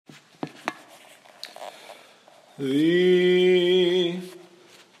thee.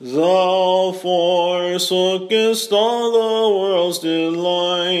 Thou forsookest all the world's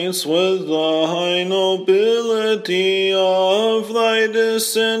delights with the high nobility of thy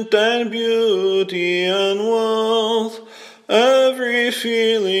descent and beauty and wealth. Every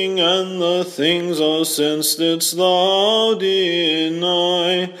feeling and the things of sense didst thou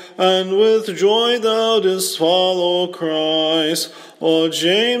deny, and with joy thou didst follow Christ. O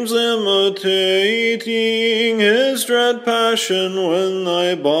James, imitating his dread passion when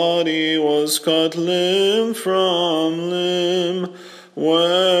thy body was cut limb from limb.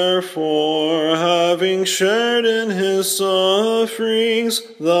 Wherefore, having shared in his sufferings,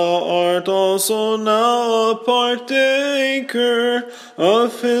 thou art also now a partaker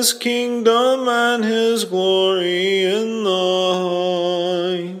of his kingdom and his glory in the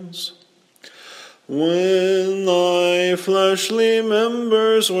heights. When thy fleshly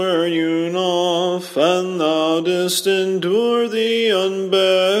members were hewn off, and thou didst endure the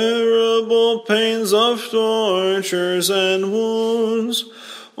unbearable pains of tortures and wounds,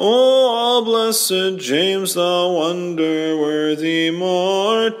 O all blessed James, thou wonder-worthy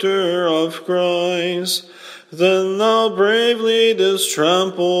martyr of Christ, then thou bravely didst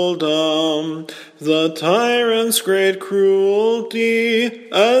trample down the tyrant's great cruelty,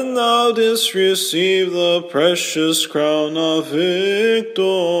 and thou didst receive the precious crown of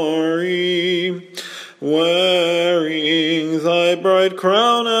victory. Wearing thy bright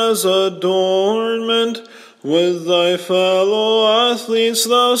crown as adornment, with thy fellow athletes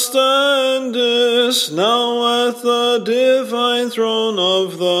thou standest, now at the divine throne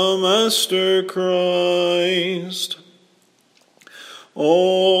of the Master Christ. O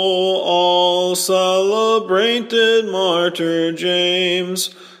all celebrated martyr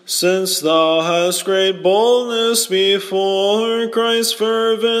James, since thou hast great boldness before Christ,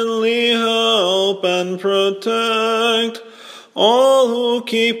 fervently help and protect all who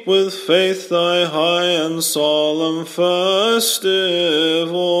keep with faith thy high and solemn festival.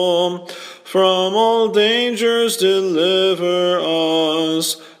 From all dangers deliver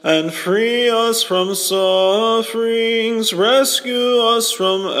us, and free us from sufferings. Rescue us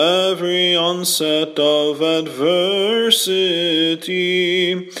from every onset of adversity.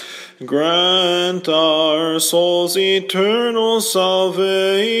 Grant our souls eternal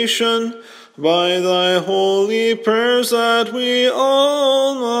salvation, by thy holy prayers, that we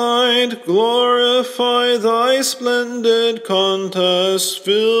all might glorify thy splendid contest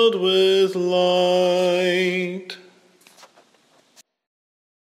filled with light.